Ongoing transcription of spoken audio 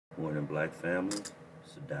Morning, Black family.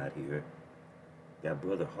 Sadat here. Got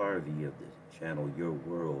brother Harvey of the channel Your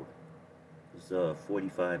World. It's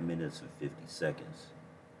 45 minutes and 50 seconds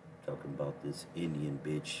talking about this Indian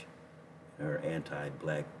bitch and her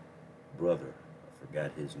anti-black brother. I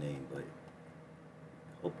forgot his name, but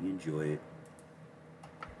hope you enjoy it.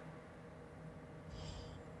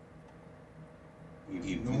 If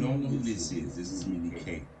you don't know who this is Minnie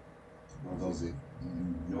K. For those that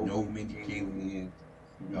know Minnie K,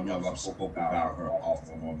 I've spoken about her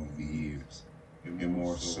often over the years, and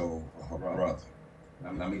more so her brother.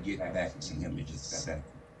 Now, let me get back to him in just a second.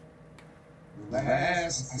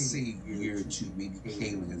 Last, I say, year or two, Minnie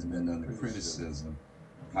Kaling has been under criticism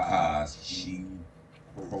because she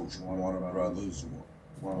approached one of her brothers,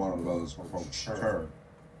 or one of the brothers approached her.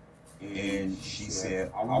 And she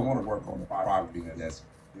said, I want to work on the property that's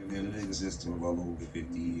been in existence well over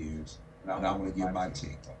 50 years, and I want to get my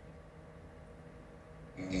take on it.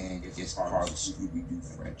 And it's part of the Scooby-Doo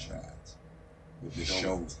franchise. The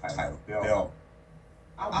show's titled Bell.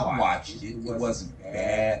 I watched it. It wasn't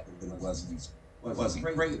bad, but it wasn't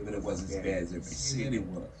great, but it wasn't as bad as everybody said it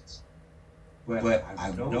was. But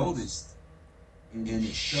I noticed in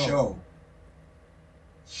the show,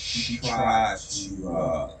 she tried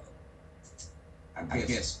to I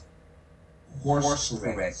guess, horse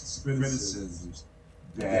correct criticisms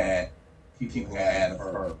that people had of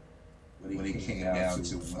her when it came down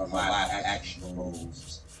to live action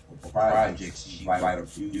roles or projects she might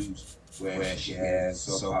have produced, where she has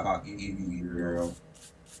so-called Indian girl,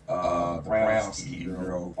 brown skin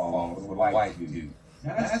girl falling for the white dude.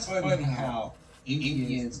 Now that's funny how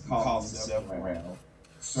Indians call themselves brown,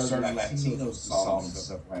 certain Latinos call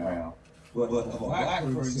themselves brown. But a black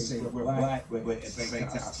person say we're black, but at the same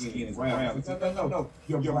time skin is brown. No,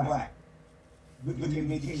 you're black. Look at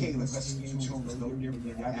me, Caleb. Skin tone is no different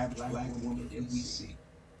than the average black woman that we see.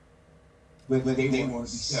 But they want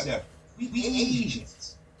to be separate. We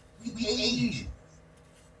Asians. We Asians.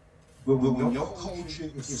 But when your culture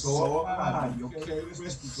is so aligned, your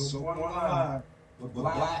characteristics are so aligned, but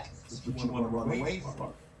black is what you want to run away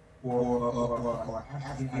from. Or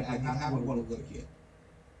African, I want to look at.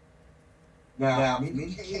 Now,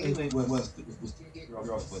 Minnie Kaling was the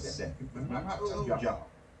girl for a second. I'm not telling y'all.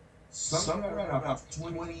 Somewhere around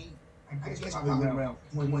 20, I guess probably around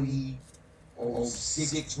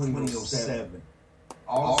 2006, 2007,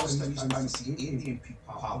 all of a sudden you started to see Indian people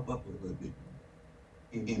pop up a little bit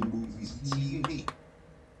in movies and TV.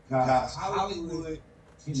 Because Hollywood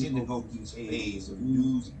tended to go through this phase of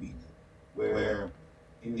news media where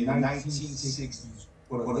in the 1960s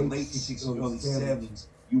or the late 60s, early 70s,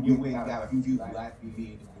 you went and got a few black men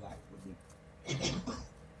and black women.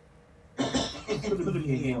 And put them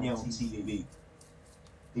in on TV.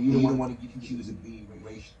 And you don't want to get accused of being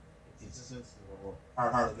racial. It's or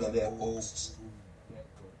part of that old school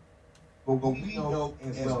network. But we know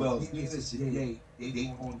as well as business today,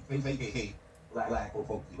 they want to vacate black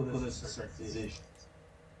folk to put us in certain positions.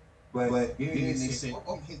 But then they say,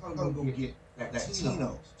 okay, I'm going to go get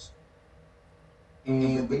Latinos.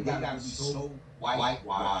 And they got to be so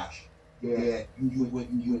whitewashed that you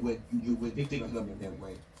would think of them in that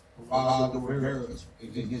way. The Rivera's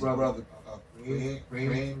and his brother, Fred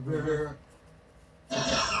Rivera,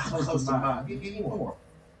 comes to mind. Many more.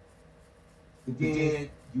 But then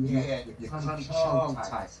you had the Connie Chung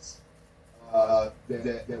types that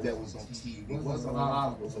was on TV. It wasn't a lot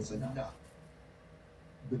of it, was enough.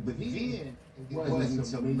 But then it wasn't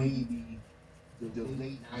until maybe the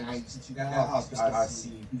late 90s, 2000s, started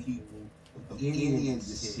seeing people of Indian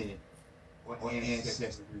descent or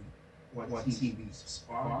ancestry on TV.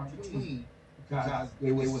 Far between, because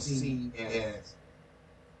they were seen as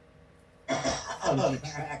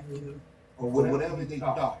unattractive or whatever they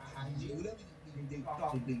thought. Whatever they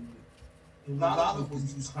thought they would. And a lot of it was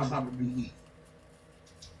used common relief.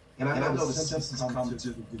 And I know the Simpsons come to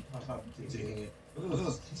head. But there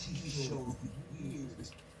was TV shows for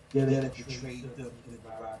years that portrayed them in a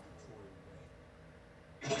derogatory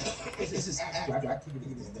way. This is actor. I can't think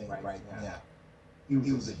of his name right now. He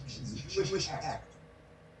was a Jewish actor.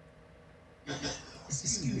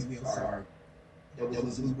 Excuse me, I'm sorry. That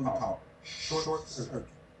was a movie called Short Circuit.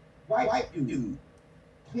 White dude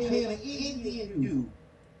playing an Indian dude.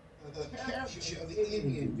 A caricature of the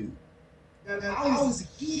Indian dude. Now, I was a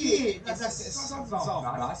kid. I said, something's off.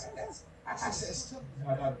 I said, something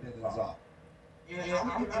about that is off. And I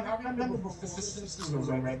remember before the Simpsons was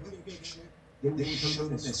on regular picture, they would show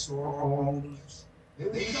them as store owners. They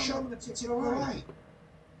would show them to the right.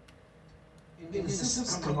 And then the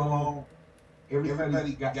Simpsons come along,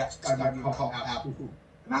 everybody got caught out. And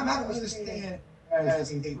I don't understand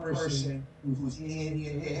as a person who's in,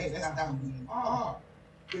 hey, that's not who you are.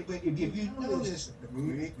 But if you notice, the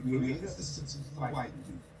creator of the system is white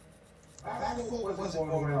dude. Black folk wasn't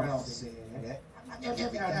going around saying that.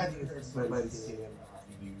 Every time you heard somebody say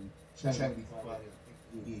you trying to be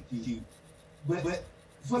funny, you. But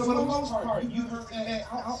for the most part, you heard that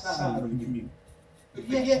outside of the community. But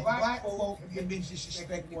yet, black folk have been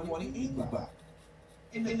disrespecting one anybody.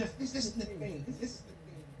 And this is the thing. This is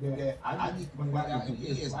the thing that I need to point out. And we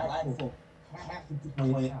as black folk have to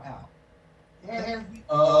point it out. Every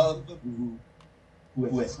other group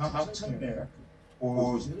who has come to America or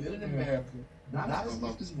who's been in America, not as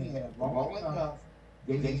much as we have, long enough,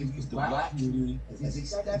 they use the black community as a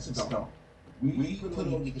stepping stone. We put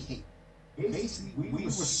on the cake. Basically, we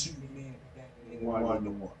were Superman in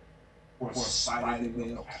 1-to-1. Or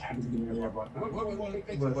Spider-Man or Captain America. What we want to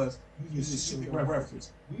think was use a super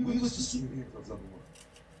reference. We was the superheroes of the world.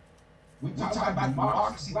 We talk about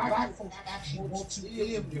democracy. Black folks actually want to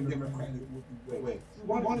live in a democratic way.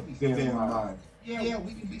 We want to be fair-minded. Yeah,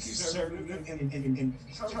 we can be conservative and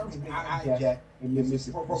determined to hijack and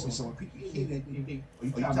misappropriate. So when people hear that, they think,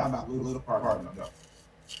 well, you talking about political party. No.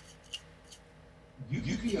 You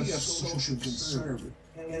can be a social conservative.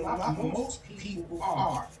 And most people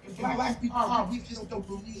are. And black people are. We just don't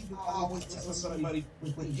believe in always telling somebody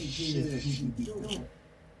what they should or shouldn't be doing.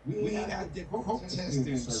 We ain't out there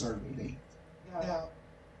protesting certain things. Now,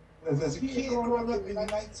 as a kid growing up in the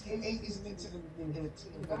 1980s and into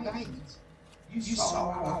the 90s, you saw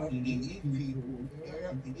a lot of Indian people,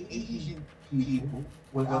 Arab and Asian people,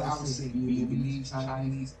 without I would say Vietnamese,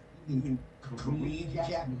 Chinese, even Korean,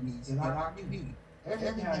 Japanese in our community.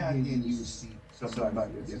 Every now and then you would see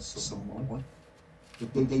somebody against someone.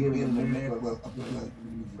 If they live in America, well, let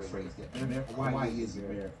me rephrase that. America, Hawaii is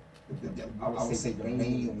America. I would say the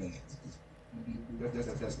mainland. That's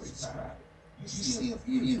what it's described. You see a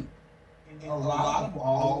few. And a lot of them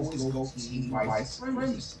always go to white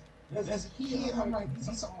supremacy. As a kid, I'm like,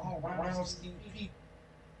 these are all brown skinned people.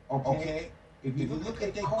 Okay? If you look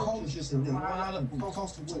at their cultures and line up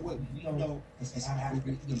close to what we know as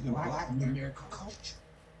African and black American culture.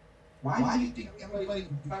 Why do you think everybody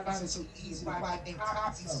finds it so easy to buy and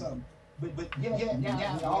copy something? But yeah,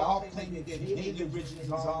 now we all claim that they the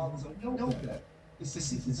originals all know that.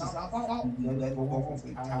 It's our fault. We let go on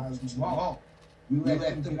for times too long. We let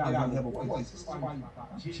them get out and have a voice. That's why you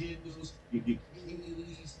got Jindals, your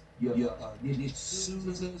Kayleys, your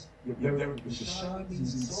Susans, your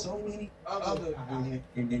Shawnees, and so many other,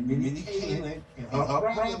 and then Minnie Kaylin, and her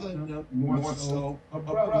brother, more so, her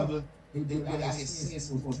brother, they got out here saying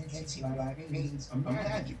some anti-black things.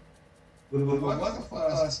 Imagine. But if it wasn't for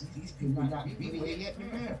us, these people would not be where they at in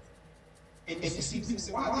America. And you see, people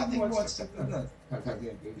say, why they want to accept us? Because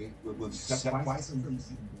they will accept whites and blacks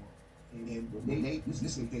anymore. And when they, this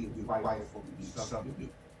is what they do, white folk do something to do.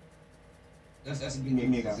 That's give me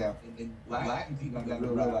an example. And black people got to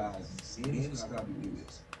realize, and it's got to do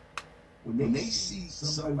this. When they see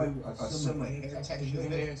somebody with a similar hair texture of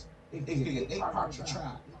theirs, they figure they part of the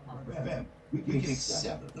tribe. We can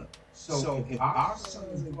accept them. So if our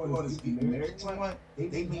sons and daughters get married to one,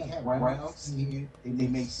 they may have brown skin, they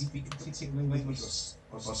may speak a particular language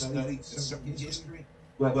or study certain history,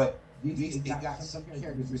 but they got some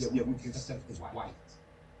characteristics that we can accept as white.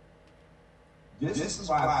 This is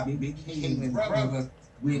why Big King's brother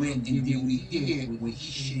went and did what he did when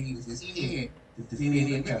he shaved his head to fit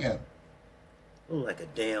in together. Look like a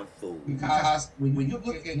damn fool. Because when you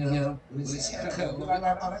look at him with his haircut, look like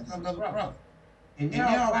another brother. And there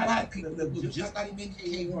are black people that look just like Big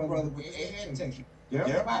King's brother with hair texture. There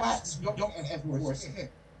are blacks who don't have worse hair.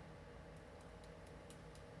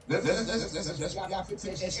 That's why I put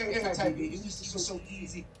that stereotype in. It used to be so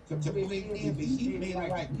easy to believe in, but he made it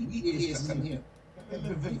like we is to him.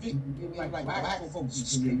 Like black folks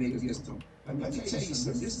discriminate against them. Let me tell you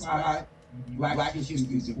something. This is why black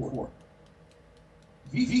history is important.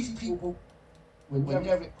 These people were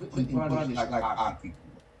never put in bondage like our people.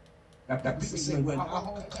 That people say, well, our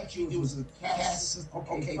whole country, it was a caste system.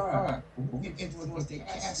 Okay, fine. Who influenced their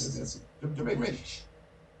caste system? The British.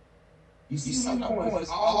 You see, some points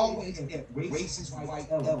always that racist white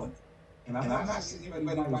element. And I'm not saying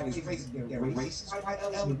everybody is racist. That racist white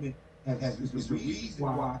element is the reason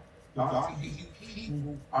why dark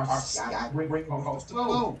people are skyrocketing across the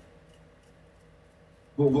globe.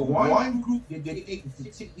 But one group that they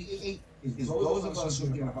particularly hate is those of us who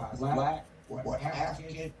identify as black or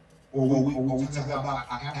African, or when we talk about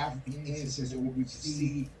our African ancestors, or what we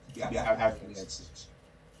perceive to be our African ancestors.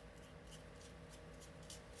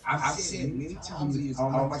 I've said many times,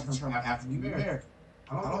 I don't like the term African American.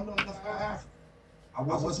 I don't know enough about Africa. I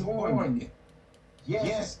wasn't born yet.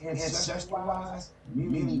 Yes, ancestral-wise,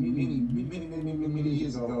 many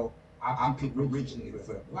years ago, our people originated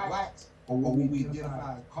for blacks, or what we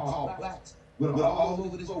identify as called blacks, went all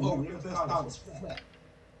over this globe. Their first thought was flat.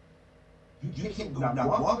 You can't go now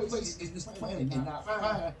one place in this planet and not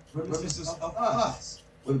find reminiscences of us,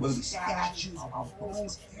 with statues, our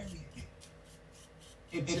bones, everything.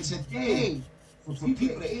 And today, for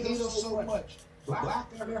people that hate us so much, Black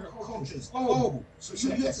American culture is global. So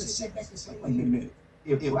you have to sit back and say, wait a minute.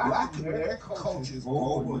 If Black American culture is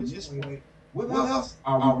global in this way, what else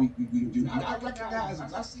are we doing? I recognize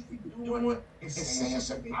it. I see people doing it and saying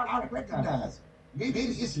something I recognize. Maybe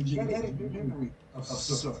it's a genetic memory of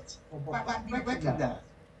sorts. But I recognize.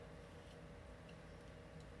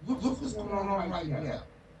 Look what's going on right now.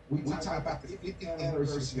 We talk about the 50th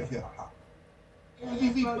anniversary of hip hop.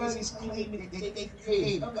 Everybody's claiming that they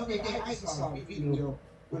created. I saw a video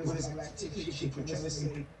with this black chick trying to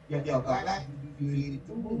say, yeah, black people created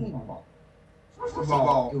the moonwalk. First of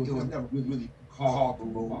all, it was never really called the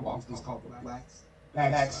moonwalk. It was called the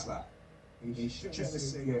backslide. And she's trying to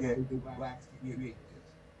say that the blacks created this.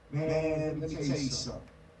 Man, let me tell you something.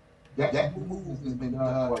 That move has been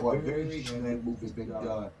done, or a variation of that move has been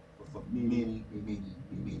done for many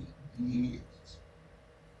years.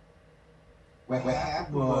 What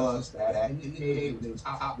happened was that in the day when they was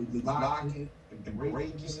locking and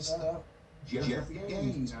breaking and stuff, Jeffrey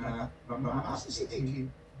Gaines, my sister kid,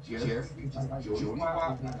 Jeffrey, Jody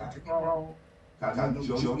Wiley,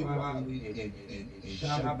 Jody Wiley and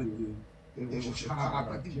Shabba, they were from Chicago.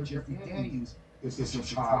 I think Jeffrey Gaines is from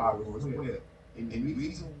Chicago as well. And the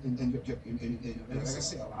reason, and like I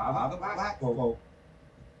said, a lot of black folk,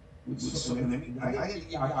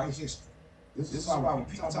 this is why when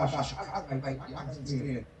people talk about Chicago, I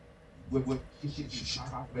understand what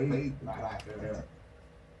Chicago made Black America.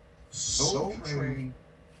 Soul Train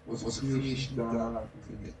was a creation of Doug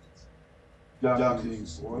Cleese. Doug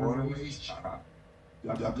Cleese, born and raised in Chicago.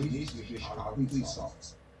 Doug Cleese was a Chicago police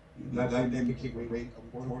officer. Then became a great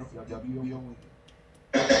reporter for WON.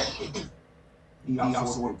 He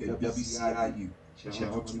also worked at WCIU,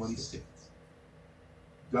 Channel 26.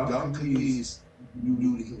 Doug Cleese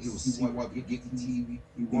knew that he wanted to get TV.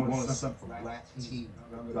 He wanted something for black teen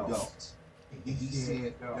young adults. And he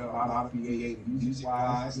said a lot of creative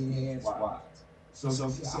music-wise and hands-wise. So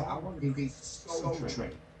he said, I want to create Soul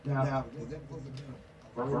Train. Now, was that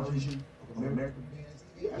a version of American bands?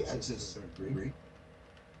 Yeah, to a certain degree.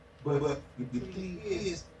 But the thing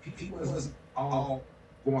is, people wasn't all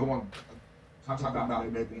going talking about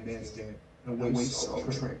American bands and way Soul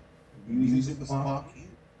Train. Music was funky.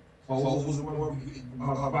 Clothes was more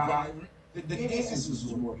vibrant. The dances was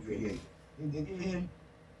more creative. And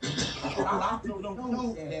a lot of people don't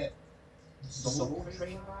know that Soul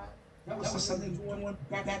Train that was something going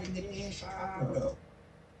back in the day in Chicago.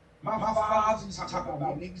 My father used to talk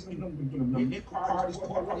about niggas, the Nick Carter's,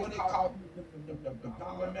 what they called the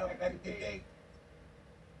dollar mail back in the day.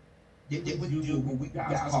 They would do what we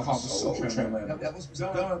guys call the Soul Train. That was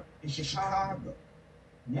done in Chicago.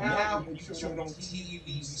 Now, when you turn on TV,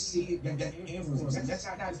 you see it, that influence. That's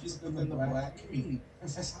not just within the black community.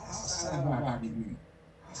 That's outside of our community.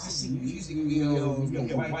 I see music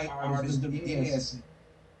videos, white artists, them dancing.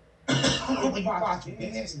 When you watch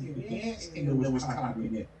dance in the was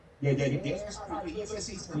copying it. The dance party,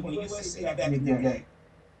 USA back in the day.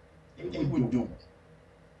 They were doing it.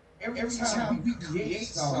 Every time we create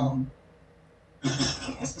something,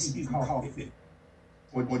 it's called fit.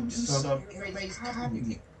 Or do something, everybody's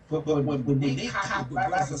copying it. But when they copy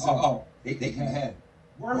black, they can have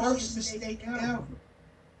worst mistake ever.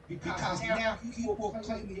 Because now people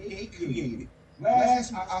claim that they created.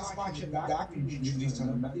 Last I was watching a documentary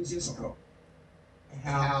about disco.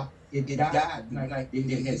 How it died. Like they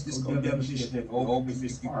had disco demolition at Old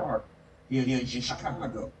Mississippi Park here in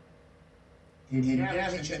Chicago. And now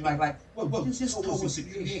they're like, well, disco was a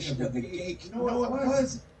creation of the gay. No, it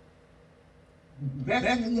wasn't.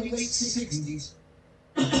 Back in the late 60s,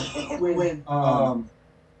 when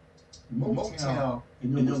Motown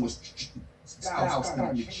and then was style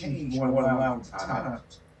started to change one around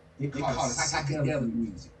times, they called it psychedelic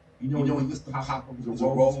music. You know, it used to pop up with the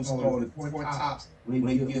Rolling Stones and Four Tops, when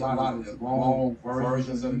they get a lot of the long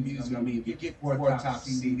versions of the music. I mean, you get Four Tops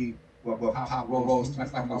CD, pop Rolls,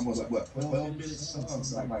 like almost, 12 minutes,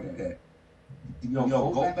 something like that. You know,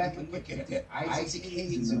 go back and look at that. Isaac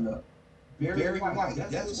Hayes in the Barry White,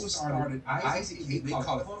 that's what started Isaac Hayes. They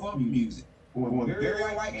call it funk music. When Barry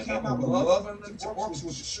White came out with Love and the Works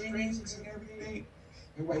with the strings and everything,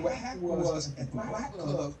 and what happened was at the black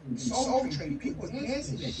club, Soul Train, people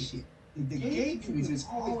dancing that shit. The gay community has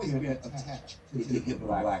always been attached to the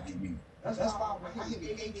black community. That's why when I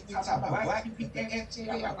hear they talk about black people, I'm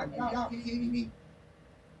like, y'all kidding me?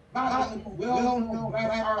 A lot of well-known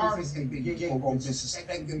black artists have been gay or been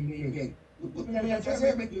suspected of being gay. Look at that, that's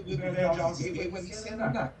everything. Look at that, John's gay, whether he said it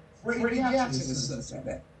or not. Freddie Jackson is such like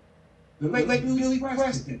that. The late Billy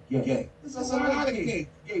Preston, gay. There's a lot of gay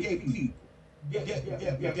people.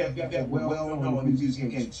 Yeah, well-known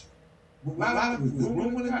musicians. A lot of them,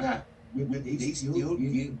 rumor or not, they still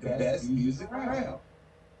get the best music around.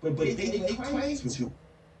 But they claim to.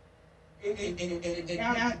 And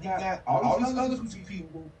now you got all these other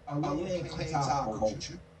people are laying claim to our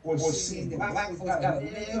culture or saying that black folks got a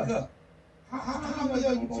leg up. How the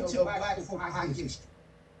hell you gonna tell black folks our history?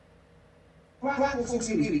 Black folks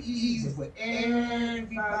made it easy for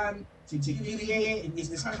everybody to get ahead in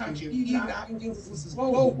this country. Even our influence is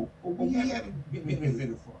global, but we haven't been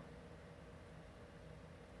benefited from.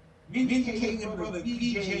 Vindicating your brother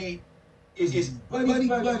BJ is buddy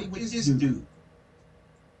with this dude.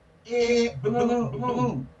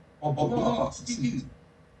 Bloom, or Blum, excuse me.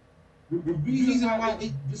 The reason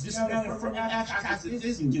why this man from Africa is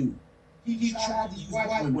this dude. He tried to use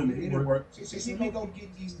white women. It didn't work. So we're going to get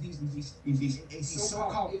these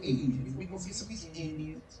so-called Asians. We're going to get some of these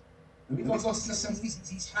Indians. We're going to go see some of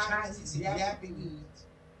these Chinese and Japanese.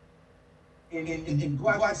 And go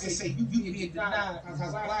out and say, you get denied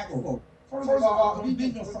because black folk. First of all, we've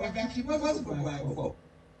been there for actually wasn't for black folk.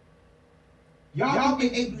 Y'all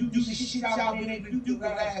been able to do the shit y'all been able to do the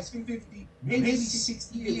last 50, maybe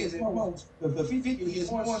 60 years at most. But the 50 years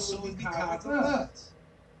more so is because of us.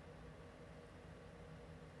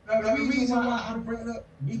 Now, the reason why I'm bringing up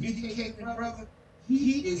educating my brother,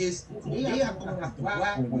 they are going after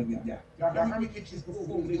black women now. Y'all heard me get this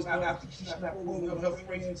before. They went after she's not pulling up her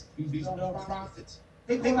friends, these non-profits.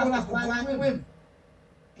 They going after black women.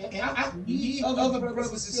 And I need other brothers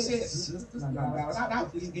and sisters.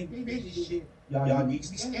 Stop this individual shit. Y'all need to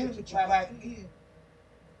be standing with your black men.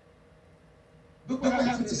 Look what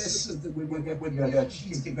happened to that sister with the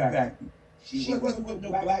Cheesecake Factory. She wasn't with no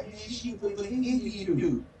black man. She was with an Indian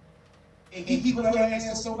dude. And he put her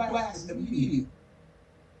ass so black in the media.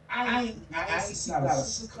 I ain't see a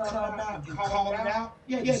sister come out and call it out.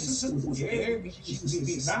 Yeah, the sister was scared. She was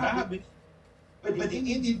being snobbish. But the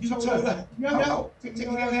Indian dude told her, no, take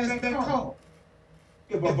your ass back home.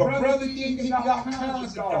 If a brother did, they got all kinds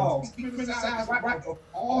of dogs. He criticized right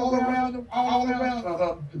all around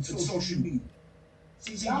social media.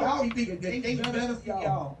 See, y'all think that they better for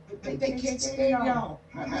y'all, but they can't stand y'all.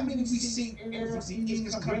 How many we see Arabs and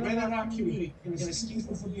Indians come right in our community and excuse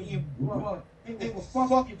them for being blunt? They will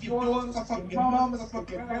fuck your daughters, fuck your mamas, fuck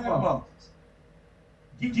your grandmamas.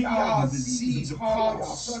 Get y'all a disease or call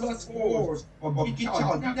y'all sluts wars or get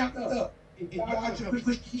y'all knocked up. And y'all trying to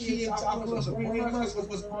push kids out of us or bring us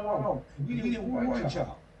what's going on. We didn't warn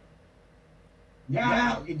y'all.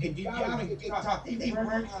 Now, and y'all get taught, they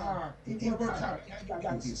work hard. They work hard. You got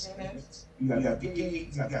the Hispanics, you got the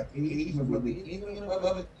gays, you got the Asians, whether the Indian or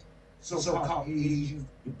other so-called Asians,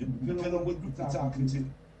 depending on what group you're talking to.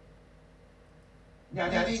 Now,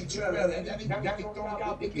 that ain't true. That ain't throwing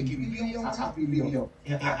out. They can give you on top of video.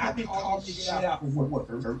 And I've been calling this shit out for what?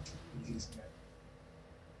 13 years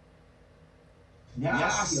now. Now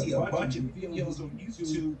I see a bunch of videos on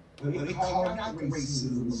YouTube where they call out the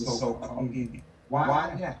racism of the so-called Indian.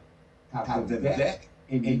 Why now? How the Beck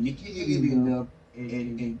and Nikki and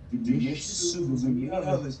the Yeshus and the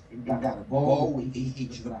others got a ball with the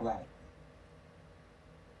hatred of black.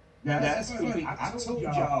 Now that's funny. I told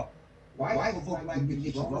y'all. White folk like to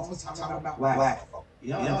get wrong. Let's talk about black folk.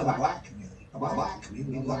 You know, the black community. The black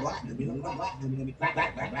community. The black community. The black community.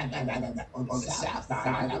 On the south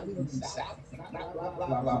side. On the south side.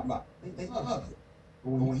 Blah, blah, blah. They love it.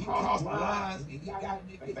 But when he crossed the lines, he got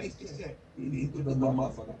to face this. He put the little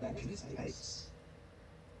motherfucker back in his face.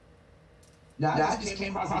 Now, I just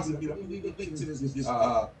came across a video. We link to this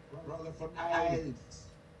brother from Ireland.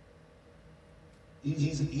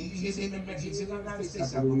 He's in the United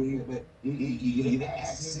States, I believe, but he get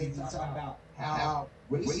accent to talk about how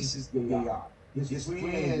racist they are. His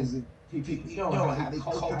friends and people, you know how they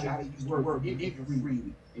culture, how they use the word nigger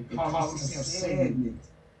freely and call themselves sad niggas.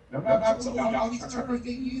 Remember I told y'all these terms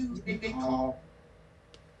they use, they call.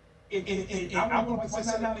 And I want to point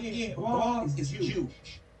that out again. Blum is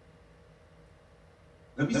Jewish.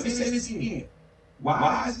 Let me say this again.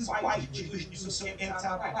 Why is this white Jewish dude so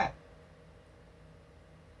anti-black?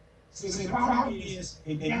 See, the problem is,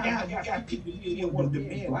 and now you got people who want to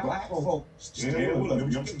demand black folk stand with us.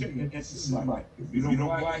 And it's like, if you don't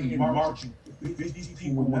like in marching, these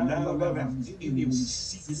people will not love them. They will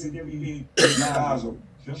seek this in everything. Lies of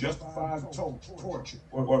justified torture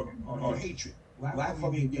or hatred Black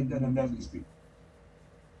folk ain't getting none of these people.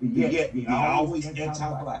 Yet, they always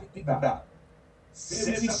anti-black. Think about it.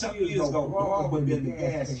 70-something years ago, Lord would be in the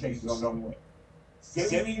gas station on the way.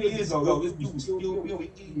 70 years ago, this dude was still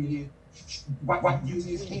building Indian. White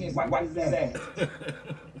using his hands, white his ass.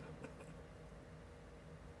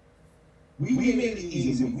 We made it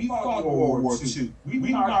easy. We fought World War II.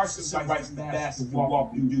 We marched the civil rights bastards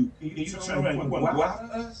walk and do. You turn around, you want to go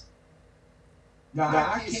after us? Now,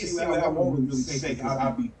 I can't say what I want to really say because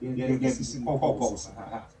I'll be getting some popos in my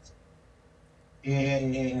house.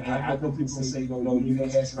 And I know people say, no, you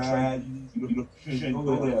have strategies, you shouldn't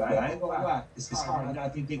go there. But I ain't gonna lie, it's hard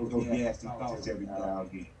not to think of those nasty thoughts every now and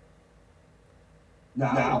again.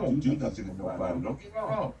 Now, I won't do nothing to nobody, don't get me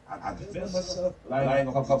wrong. I defend myself, but I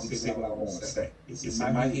ain't gonna come up and say what I want to say. It's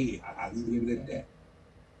in my head. I leave it at that.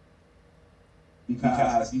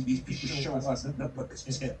 Because these people show us nothing but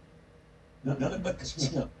contempt. Nothing but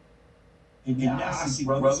contempt. And now I see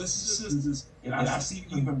brothers and sisters, and I see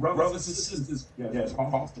even brothers and sisters that's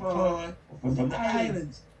off the pond or from the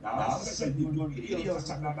islands. Now, all of a sudden, you're doing videos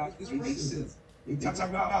talking about this racism. They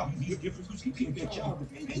talking about these different people that y'all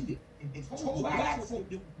defended. And told black folk,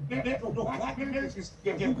 black Americans,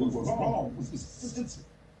 what was wrong.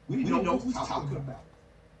 We didn't know who was talking about.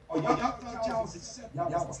 Oh, y'all thought y'all was accepted.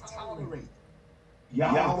 Y'all was tolerated.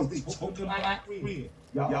 Y'all was the token black friend.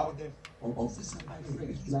 Y'all were there. Oh, this is my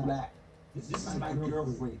friend. He's black. This is my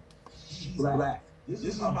girlfriend. She's black. This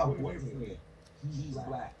is my boyfriend. He's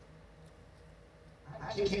black. I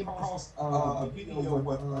came across a video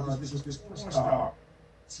with this porn star.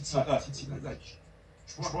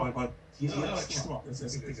 Trump.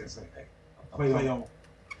 Play on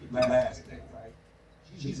last day, right?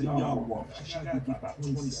 She's a young woman. She got to be about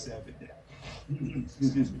 27 now.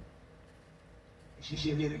 Excuse me.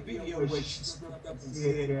 She did a video where she stood up and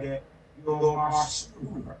said that Bill Maher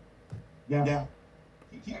screwed her. Now,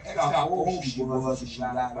 he asked how old she was and she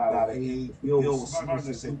lied about her age. Bill was smart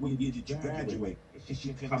and said, when did you graduate? And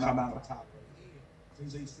she couldn't come out of the top of her head. So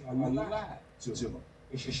they said, oh, you lied to her.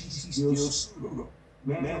 And she still screwed her.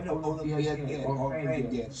 Man, no, dad or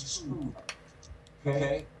granddad screwed her.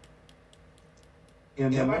 Okay?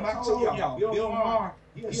 And then when I told y'all, Bill Maher,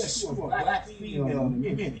 he'll sue a black female in a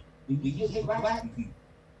minute. He hate black people.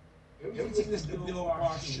 Everything this Bill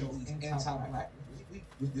Maher show is anti-black.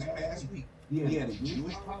 This past week, he had a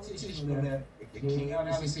Jewish politician that came out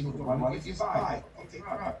and said, "Why get fired?" Okay,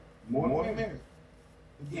 fine. More than married.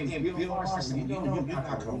 Again, Bill Maher said, "You know, you're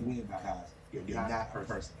not going to win because you're not a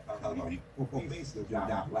person. Well, basically, you're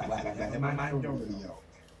not black. And my minority, yo."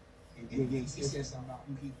 And again, he said something about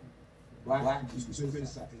people, black people, so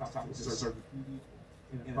criticizing certain people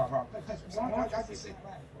in a proper. Why y'all just say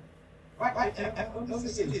black? Right, and let me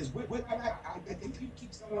say this. I think you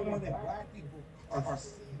keep telling that black people are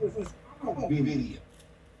I'm gonna be a video.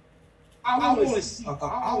 I want to see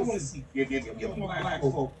if more black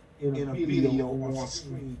folk in a video on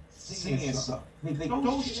screen saying something. They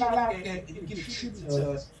don't shout out and give a tribute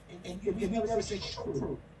to us, and you never say show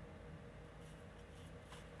proof.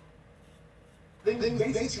 They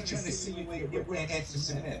basically trying to insinuate that we're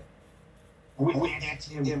anti-Semitic. We're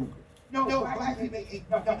anti-immigrant. No, black people ain't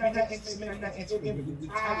not anti-immigrant. The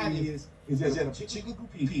time is that a particular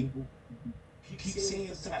group of people keep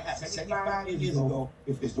saying something happened 75 years ago.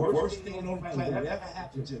 If it's the worst thing on the planet that ever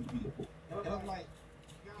happened to people. And I'm like,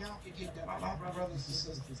 y'all can get that. My brothers and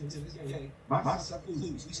sisters to this day, myself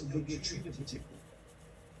included, we still get treated particularly.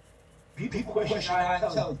 People question our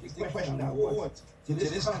intelligence. They question our worth to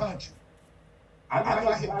this country.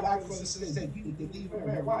 I hear black brothers say, we need to leave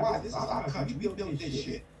America. Why? This is our country. We built this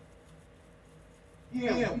shit.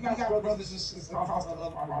 Yeah, we got brothers and sisters across the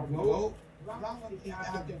other part of the globe.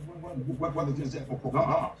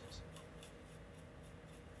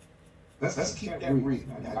 Let's keep that real.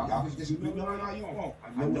 Y'all can disagree with me all you want.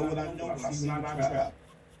 I know what I know, but I see what I travel.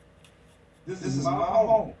 This is my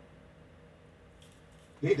home.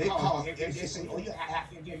 They call it, they say, oh, you're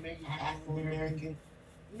Afro-American.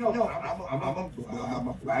 No, I'm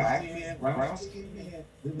a black man, brown-skinned man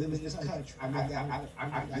living in this country.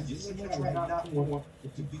 I just so much right now want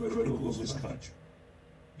to be critical of this country.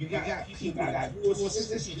 You got people that got dual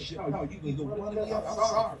citizenship. No, you can go one or the other. I'm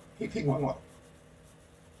sorry. Pick one.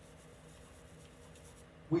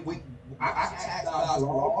 I asked about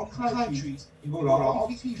all the countries, you go to all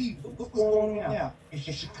these people, what's going on now in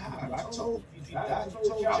Chicago? I told you, I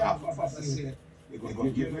told y'all, I said, they're going to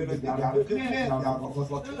get rid of y'all got a good man, y'all going to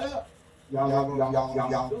fuck it up. Y'all how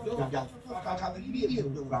the media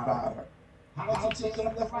about her. How you taking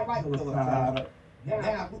up the fight about her.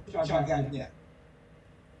 Now, what y'all got there?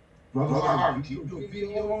 Brother Harvey, you do a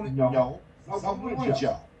video on it? No. I want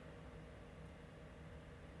y'all.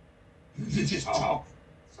 You just talk.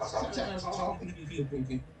 Sometimes talking to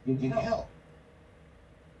people can help.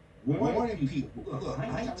 Warning people. Look,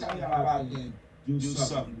 I ain't telling y'all out there and do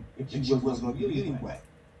something that you wasn't going to do anyway.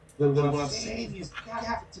 But what I'm saying is, you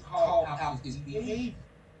got to call out his behavior.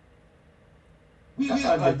 We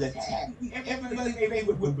under attack. Everybody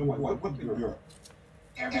favorite with the boy, with the girl.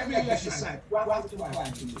 Everybody else is saying, why do I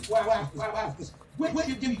do this? Why? What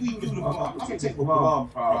did we do to mom? I'm going to take what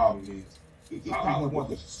mom's problem is. He probably want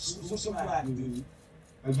to some black dude.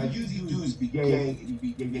 Usually dudes be gay and he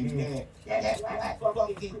be gay. That black fuck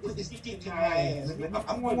again, put this dick in my ass.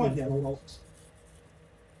 I'm one that folks.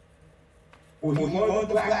 Or you want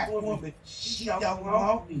the black woman, she don't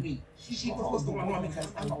want me. She supposed to want me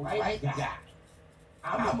because I'm a white guy.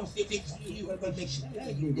 I'm gonna fix you. I'm gonna make sure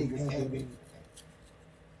that you niggas have it.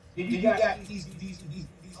 You got these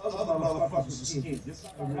other motherfuckers with skins. Just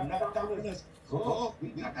like we're not telling us, oh,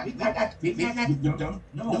 we not dumb.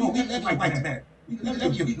 No, we like that. We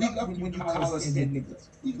love you when you call us skin niggas.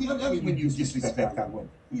 We love you when you disrespect our women.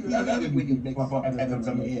 We love you when you make fun of feathers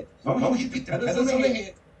on the head. Don't you get the feathers on the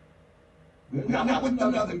head. We're not with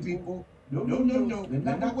them other people. No. We're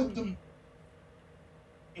not with them.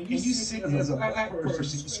 And you sit as a black person,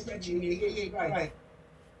 stretching your head like,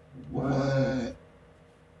 what?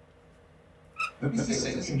 Let me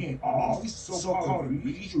say this again. All these so-called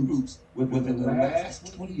religious groups within the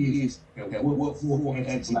last 20 years have worked for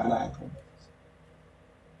anti-black homes.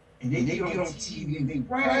 And they get on TV and they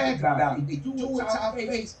brag about it. They do it to our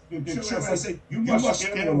face. They say, you must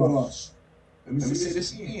scandal us. Let me say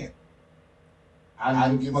this again. I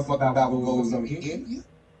don't give a fuck about what goes on in India.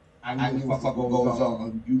 I don't give a fuck what goes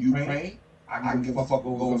on in Ukraine. I don't give a fuck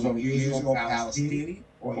what goes on in Israel, Palestine,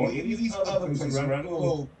 or any of these other places around the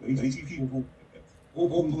globe. These people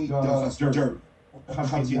openly does dirt. Come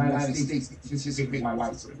to the United States to participate in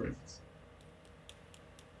white supremacy.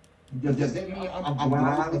 Does that mean I'm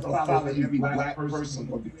blindly following every black person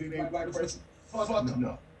or defend every black person? Fuck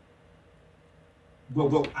no.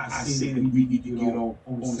 But I say that we need to get on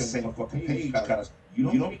the same fucking page because you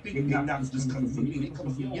don't think they're not just coming from me, they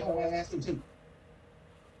coming from your ass too.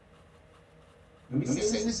 Let me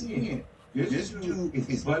say this again. This dude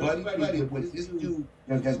is buddy with this dude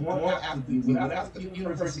that's one after you, without after the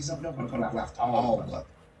university, something else going to come after all of it.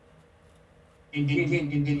 And again,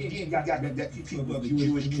 you got that people of the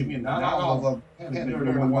Jewish community, not all of them, had to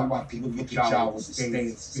learn why people look at y'all with disdain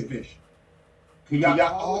and suspicion. Because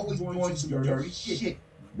y'all always doing some dirty shit.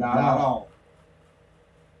 Not all.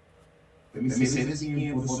 Let me say this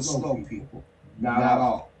again for the slow people. Not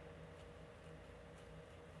all.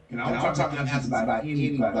 And I'm talking about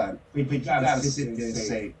anybody. But you gotta sit there and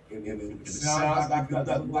say, if it sounds like a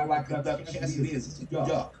duck, look like a duck, yes it is, it's a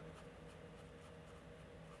duck.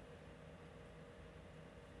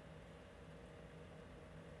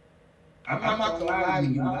 I'm not gonna lie to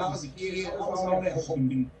you, when I was a kid, I was on that whole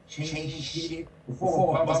change shit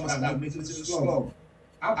before Obama started making it slow.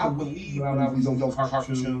 I believe when I was on those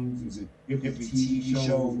cartoons and different TV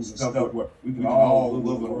shows and stuff where we can all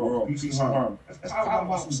live in the world, peace and harmony. That's how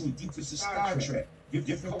about some deep into Star Trek,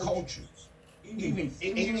 different cultures, even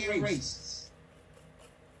alien races.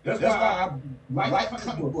 That's why I like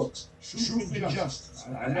comic books, Truth and Justice.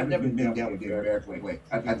 I've never been down with the American way.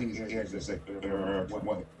 I think it's Aaron's just like,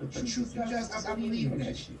 but Truth and Justice, I believe in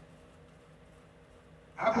that shit.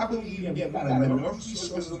 I believe in that by enough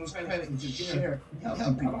resources on this planet and just share,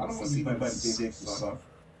 help people. I don't want to see nobody sick or something.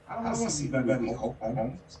 I don't want to see nobody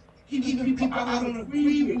homeless. Even people I don't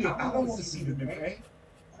agree with, I don't want to see them, okay?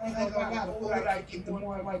 I ain't gonna lie, the older I get, the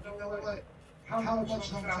more I'm like, you know what? How much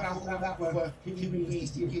longer can I hold out for human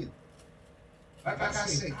beings to get? Like I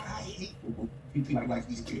said, I hate people like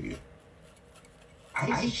these kids here. I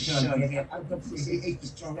hate shun, I don't say hate the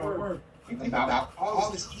strong word. About all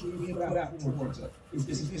this evil being put out towards us. It's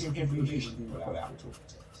this misinformation being put out towards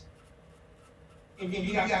us. And then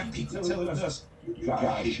you got people telling us, you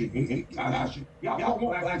guys should hate, y'all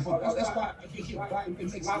want black folks. That's why you hear black, it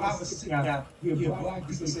makes a lot of us sit down, you hear black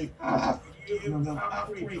people say, I'm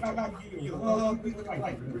afraid, you love people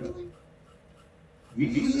like, really?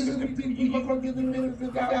 These are the people you're going to give them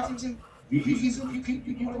benefit out to. These are the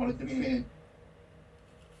people you want to defend.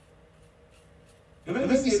 And let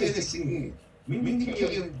me say this again. Me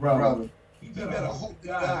killing brother, you better hope to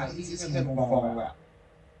God his head won't fall out.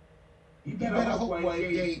 You better hope one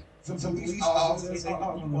day some police officers say,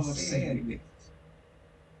 oh, you want to say anything.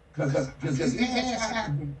 Because it has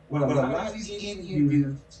happened with a lot of these Indian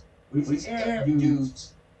dudes, with these Arab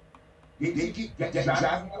dudes, they get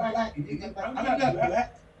driving black, and they get black. I'm not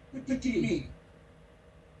black. Look at me.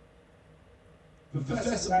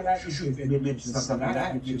 Professor Black should have mentioned something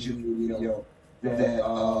I mentioned in the video.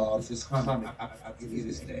 that this comic, I forget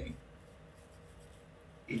his name.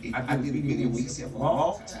 I did a video where he said for a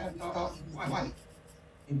long time he thought he was white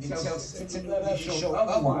until September showed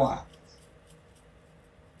otherwise.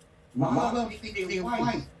 A lot of them think they're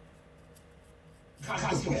white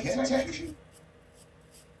because of hair texture.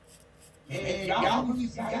 And y'all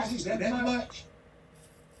believe guys use that much?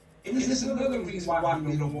 And this is another reason why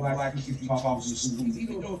we don't want black kids to be taught in schools,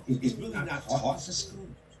 even though it's really not taught in schools.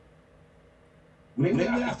 When they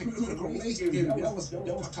went after critical race theory, that was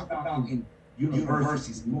talked about in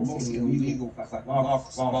universities, mostly illegal, like law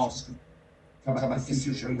school. Talking about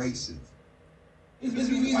future racism. It's the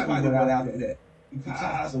reason why they're out of that.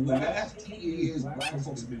 Because over the last 20 years, black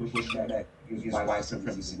folks have been pushing back against white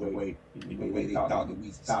supremacy the way they thought that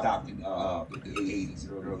we stopped in the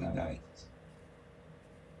 80s, early 90s.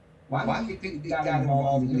 Why do you think they got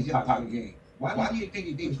involved in the hip-hop game? Why do you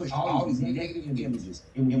think they pushed all these negative images?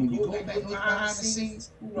 And when you go back behind the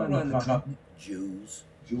scenes, who run the company? Jews.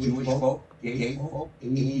 Jewish folk, gay folk,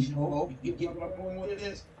 Asian folk. You get what I'm going with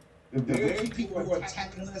this? The very people who are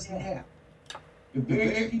attacking us now. The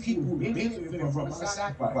very people who benefit from our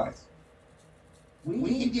sacrifice.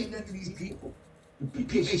 We ain't getting into these people. The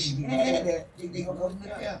people they should be mad at, they gonna come to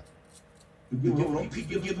them. The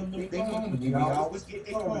people give them their moment. They always get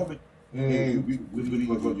their moment. Hey, we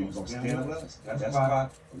gonna stand with us. That's why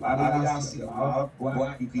a lot of y'all see a lot of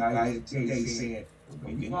black people out here today saying,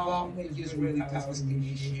 when you involved in this Israeli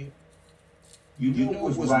Palestinian shit, you know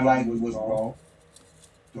what's right and what's wrong.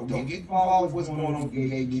 Don't get involved with what's going on in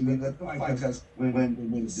gay community, because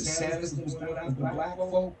when the Sanders was going after the black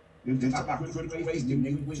folk, they talk about critical race, then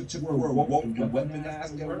they went to the word woke and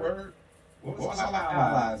weaponized their word. What's our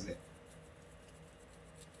allies at?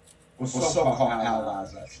 Or so-called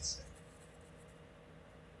allies, I should say.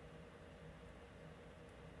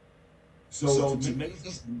 So to make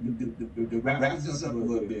this, the wrap this up a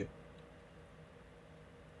little bit,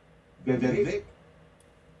 Vic,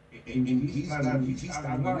 and he's starting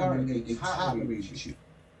learning a power relationship.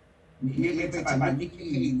 Every time I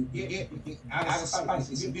get out of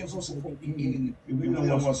sight, it's a business support, and we don't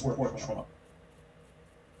want to support Trump.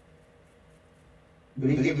 But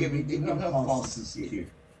they give her false security.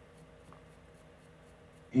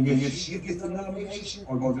 And then if she gets the nomination,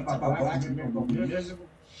 or talk about black men going to be miserable,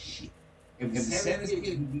 shit. If the Senate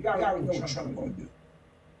gets, we already know what Trump going to do.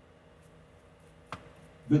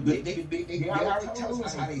 But they already tell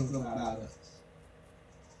us how they feel about us.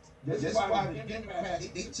 That's why the Democrats,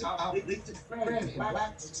 they took credit.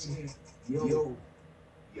 Black folks said, yo,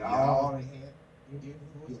 y'all had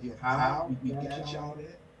how we got y'all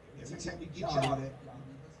there. Every time we get y'all there,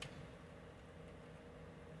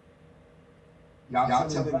 y'all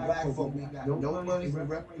telling black folk we got no money for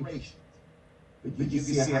reparations. But you can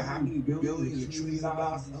see how many billions and trillions of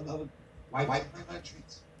dollars in other white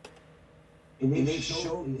countries. And they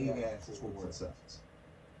showed their ass for themselves.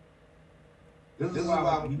 This is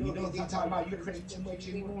why, you know they talking about Ukraine too much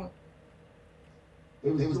anymore? They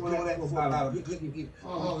was doing that for about a good year.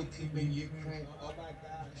 Oh, it could be Ukraine. Oh my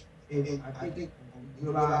gosh. And I think they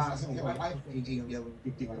realized my wife ain't never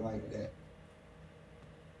thinking like that.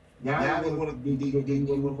 Now they want to be, they want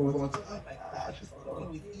to go into, oh my gosh, it's going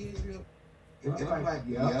with Israel. And I'm like,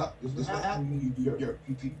 yeah, this is what happens when you do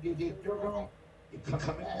you get dirt wrong, it can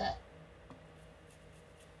come back.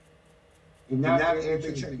 And now they're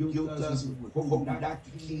trying to guilt us with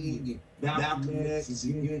Dr. King and Malcolm X,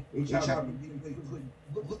 and they try to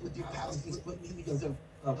look what the Palestinians put images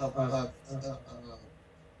of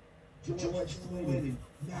George Floyd and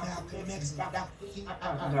Malcolm X, Dr. King.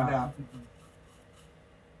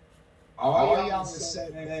 All y'all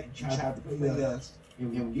sat back and tried to play us. And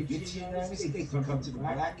when you get to the United States, come to the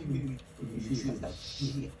black community, and you feel like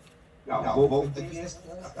shit. Y'all vote against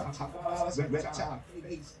us, y'all talk about us, reptile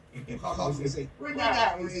face, and call us and say, we're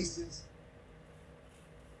not racist.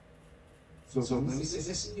 So let me say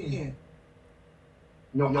this again.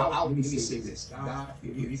 No, let me say this. God,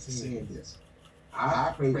 forgive me for saying this.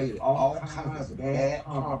 I pray that all kinds of bad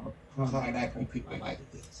karma come back on people like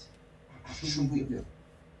this. I truly do.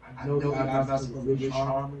 I know that I'm not supposed to wish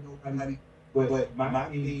harm on nobody, but my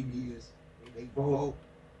thing is, they vote,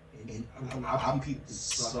 and I want people to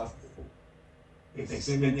suffer. If they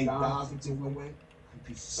send their dollars into one way,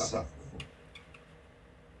 people suffer.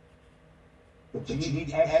 But you need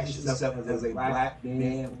to ask yourself as a black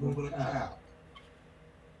man, woman, or child,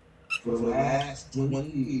 for the last 20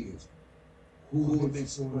 years, who have been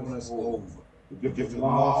screwing us over? With different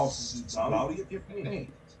lawsuits, all these different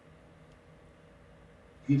things.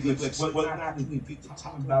 People exploiting our community, people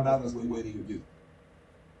talking about us the way they do.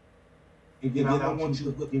 And then I want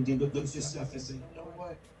you to look at yourself and say, you know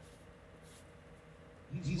what?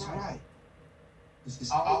 He's right.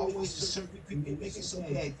 It's always a certain people that make it so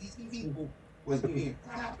bad. These people was being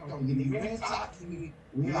crapped on. They ran top to me.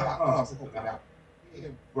 We had our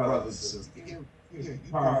brothers and sisters. You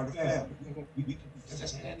part of the family. We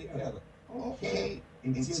just stand together. Okay.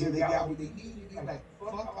 Until they got what they needed, they're like,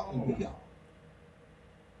 fuck all of y'all.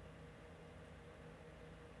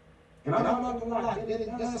 And I'm not gonna lie, that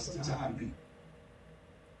it does sometimes people.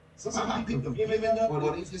 Sometimes people have given up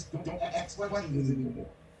or they just don't ask questions anymore.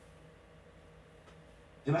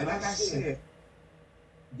 And like I said,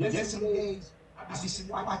 there's some days I be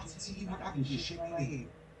sitting watching TV and I can just shake my head.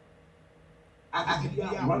 I can be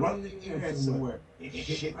out running in the air somewhere and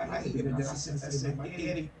shake my head. And then I said, my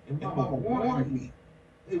daddy and mama warned me.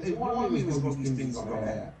 They warned me was these things are going to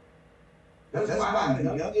happen. That's why at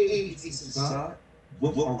a young age, he said, son,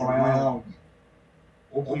 look around you.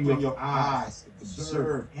 Open your eyes,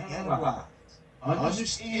 observe, analyze.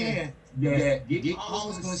 Understand that you're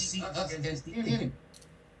always going to see us against the enemy.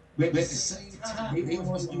 But at the same time, they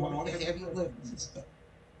want to do all the heavy lifting and stuff.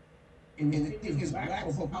 And the thing is, black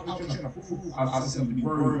folk, I was trying to prove ourselves to be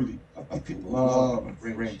worthy of people love and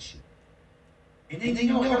friendship. And then, you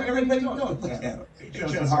know, everybody knows, look at them. They're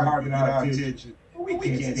just hard to get our attention. We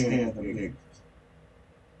can't stand them niggas.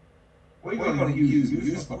 We're going to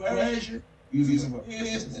use for pleasure, use for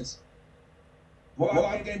business.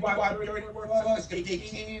 Boy, they buy dirty work for us if they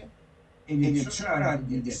can. And then you're trying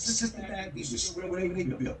to get systematically destroy whatever they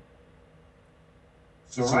built.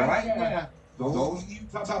 So right now, those you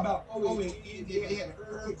talk about, oh, they had an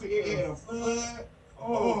earthquake, they had a flood,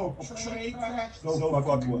 oh, train crash, so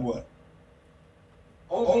fucking what?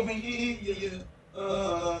 Over here,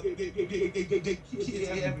 they kids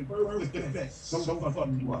having birth defects, so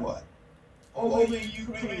fucking what? Over in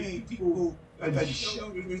Ukraine, people that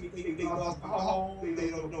shelter, they lost their home, they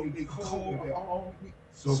don't know, they cold, they're hungry,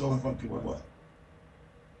 so fucking what?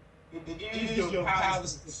 In Israel,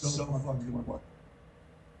 Palestine, so fucking what?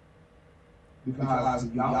 Because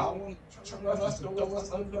y'all want to turn us, throw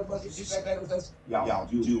us under us, disrespect us, y'all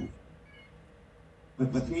do.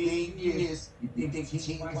 But the thing is, you think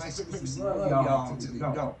team white supremacy love y'all until they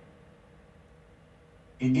don't.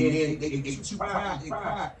 And then they get too proud,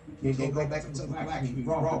 they go back into black and be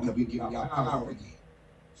wrong because we give y'all power again.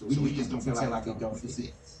 So we just don't feel like they don't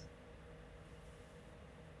exist.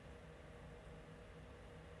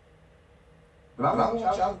 But I want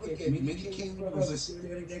y'all to look at me, King brothers sitting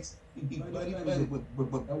there next, be buddy with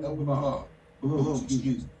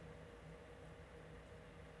excuse me.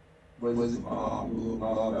 What was it?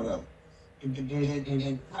 Whatever.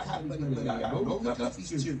 And how buddy, I go look up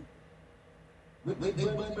these two. They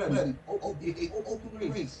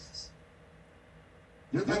open races.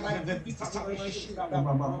 They're like that we talk about shit about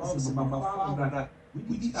my mom and my father.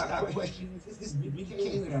 We need to start questioning this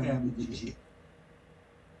Caleb family shit.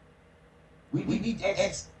 We need to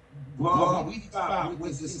ask, well, we need to find out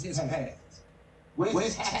where's his past. Where's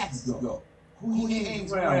his taxes go? Who he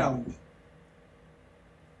hangs around with?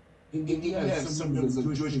 And then you have some of the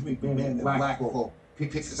Jewish people, man, the black folk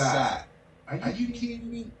pick a side. Are you kidding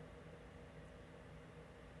me?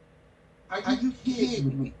 Are you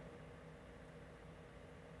kidding me?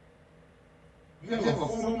 You have a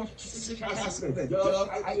former city councilor that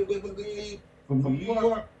I live with the game from New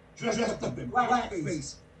York, dressed up in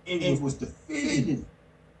blackface, and it was defending.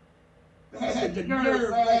 They had the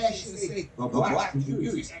nerve last year to say, the black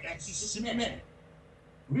community is actually cement.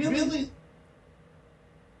 Really?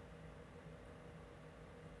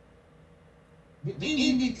 The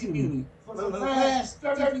Indian community, for the last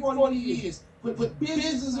 30, 40 years, put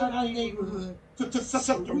business in our neighborhood, took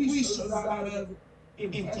some resources out of it,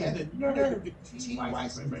 and had the nerve to teach white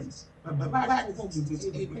supremacists. But black folks,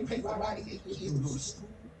 they pay for a lot of kids to go to school,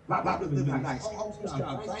 a lot of living nice homes,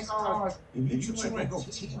 nice cars, and you try to go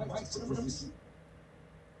teach white supremacy.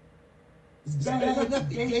 It's bad enough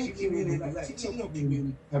the gay community, like Latino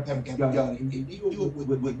community, have done it, and they do it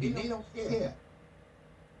with they don't care.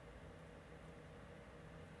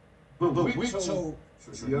 But we're told,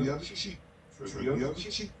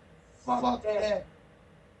 fuck that.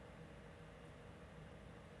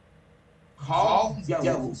 Call these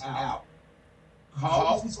devils out.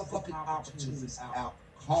 Call these fucking opportunities out.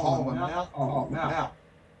 Call them out.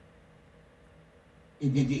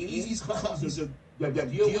 And then these companies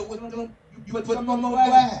that deal with them, you put them on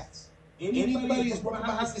blast. Anybody that's working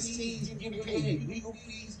behind the scenes and getting paid legal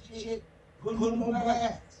fees and shit, put them on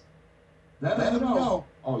blast. Let them know.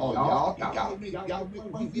 Oh, y'all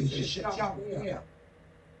make this shit out there.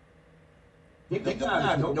 Think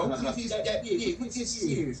about it. Don't give these that big. Look at this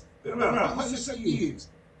years. Remember, 100 years.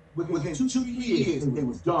 Within 2-3 years, they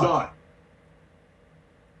was done.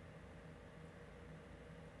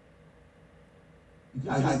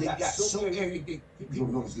 Because they got so everything. People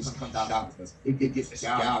don't just come shopping because they get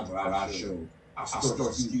scouted for our show, our store,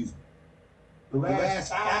 excuse me. The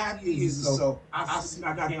last 5 years or so, I've seen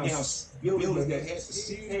I got down buildings that had the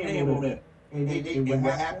serious name on them. And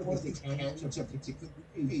what happened was they came to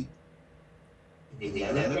compete. They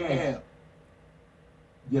let them down.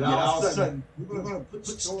 Yet all of a sudden, we're going to put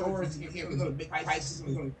stores in here, we're going to make prices,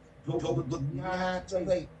 we're going to go look behind too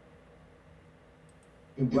late.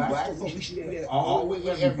 And black folks, we should get all the way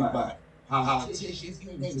with everybody. Politicians,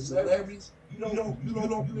 even celebrities, you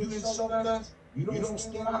don't insult us. You don't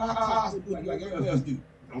stand on our cause like everyone else do.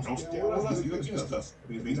 Don't stand with us, you're against us.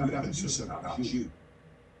 We got to do something about you.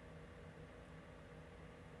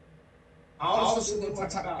 Also, they want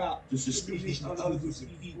to talk about the suspicion of other groups of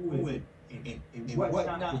people and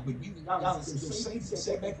whatnot. But y'all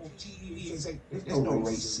say back on TV and say, there's no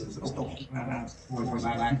racism, there's no hate crimes for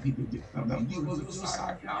black people. You was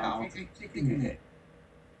sorry, y'all thinking that.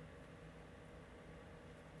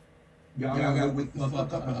 Y'all gotta wake the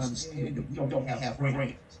fuck up and understand that we don't have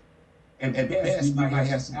friends. And at best, we might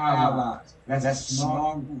have some allies. That's a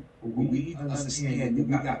small group. But we need to understand that we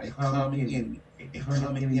got a common enemy. The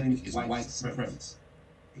common enemy is white supremacy.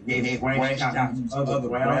 They branched out to other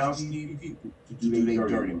brown-skinned people to do their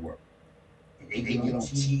dirty work. And they get on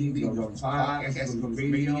TV, they get on podcasts, they get on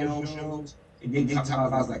radio shows, and they talk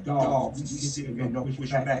about us like dogs. We sit there and don't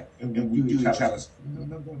push back, and we do each other.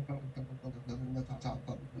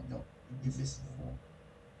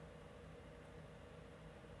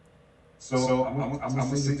 So I'm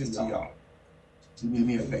gonna say this to y'all. Do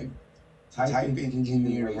me a favor. Type in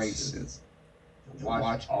engineer racism.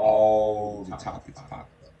 Watch all the topics pop up.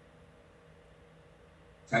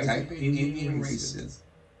 Type in Indian racism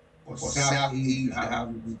or South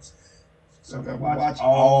Asian. So watch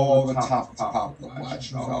all the topics pop up.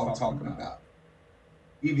 Watch what I'm talking about.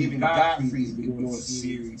 Even Godfrey's been doing a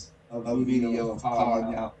series of videos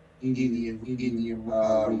calling out Indian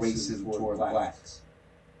racism towards blacks.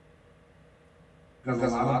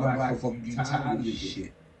 Because a lot of black folk get tired of this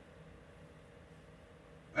shit.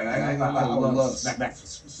 I would love smack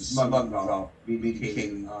smuggling off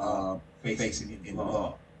medicating facing in the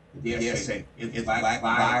law. They say it's black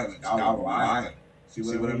violence, y'all violent. See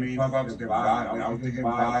what I mean? They're violent. I was thinking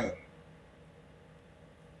violent.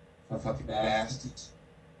 Fucking bastards.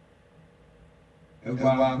 That's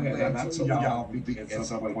why I'm glad I told y'all at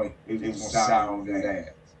some point they was gonna sound on that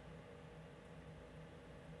ass.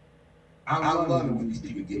 I love it when these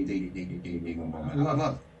people get they I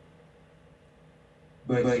love it.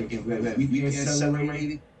 But if we get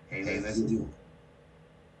celebrated, hey, let's do it.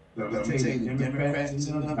 But I'm telling you, the Democrats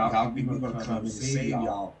and y'all people gonna come and save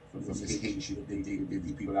y'all from this hatred that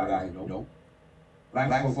these people out here know.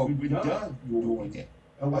 Black folk, we done doing that.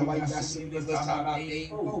 And why you not seeing us talking about they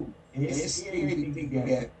vote? And it's scary to think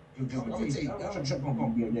that. I'm gonna tell you, Donald Trump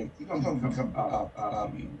gonna be there. He's gonna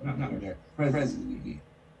be president again.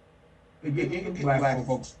 They get black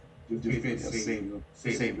folks to defend and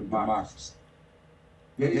save the democracy.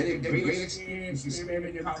 The great experience,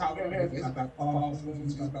 experiment in Colorado is about all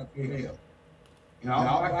things about hell. And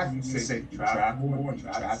all black people say, try more,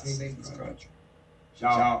 try to save this country.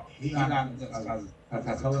 Y'all, he not has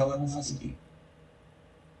a color on our skin.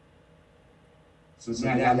 So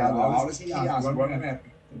now y'all all this chaos running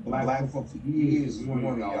after the black folks for years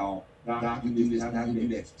warning y'all not to do this, not to do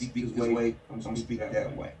that. Speak this way, I'm gonna speak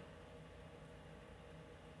that way.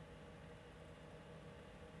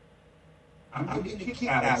 I'm getting kicked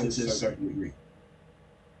out to a certain degree.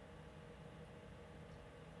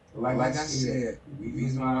 Like I said, the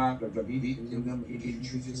reason why the beating them and getting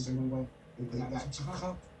treated a certain way, they got too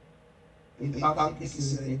comfortable. They thought they could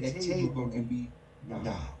sit at that table and be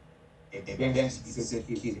nah. And that's because that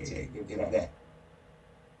kid take that.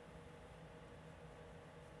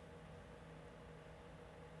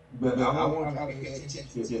 But I want to pay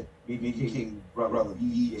attention to B.B. King brother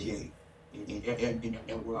B.J. And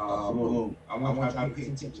Bloom. I want y'all to pay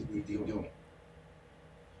attention to what they're doing.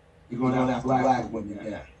 You're going to have black women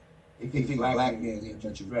now. If they think black men is a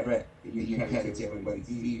bunch of rat, you can't tell everybody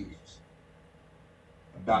fears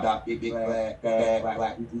about big black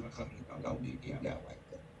people don't be getting out like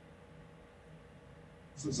that.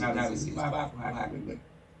 So now they see black women.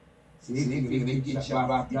 See, they get shot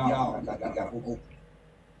out y'all, they got to open.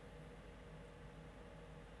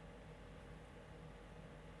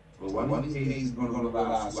 Well, one of these days is going to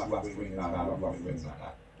realize who our friends are, who our friends are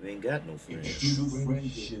not. You ain't got no friends. True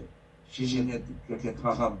friendship shouldn't have to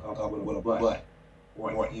come up with a butt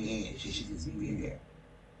or an end. She should just be there.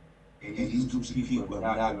 And these two people are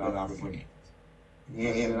not our friends. And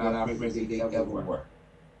they haven't been our friends they ever were.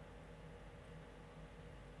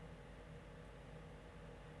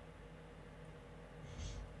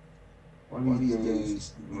 One of these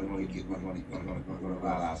days, we're going to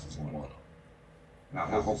realize what's going on. And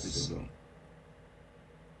I hope it's soon.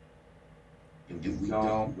 If we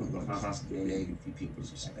don't, we're going to constantly begging for people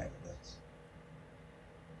to respect us.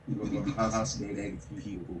 We're going to be constantly begging for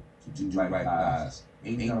people to do right by us.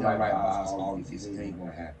 Ain't done right by us all these years. It ain't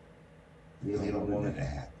going to happen. They don't want it to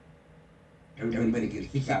happen. Everybody get a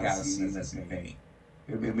kick out of seeing us in pain.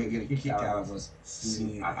 Everybody get a kick out of us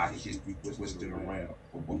seeing our history twisted around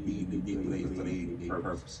or being manipulated for their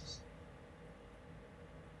purposes.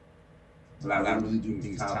 But I really do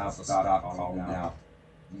think it's time to start calling out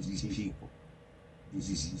these people.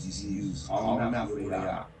 These youths, all them out where they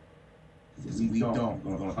are. Because if we don't,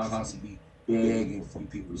 we're going to constantly be begging for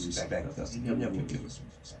people to respect us. They'll never give us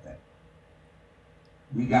respect.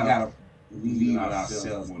 We got to believe in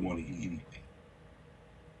ourselves more than anything.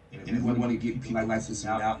 And if we want to get people like this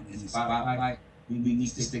out in the spotlight, we need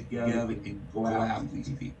to stick together and go after these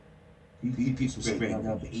people. These people spread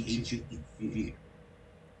nothing but hatred and fear.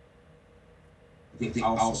 They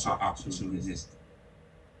also are opportunistic.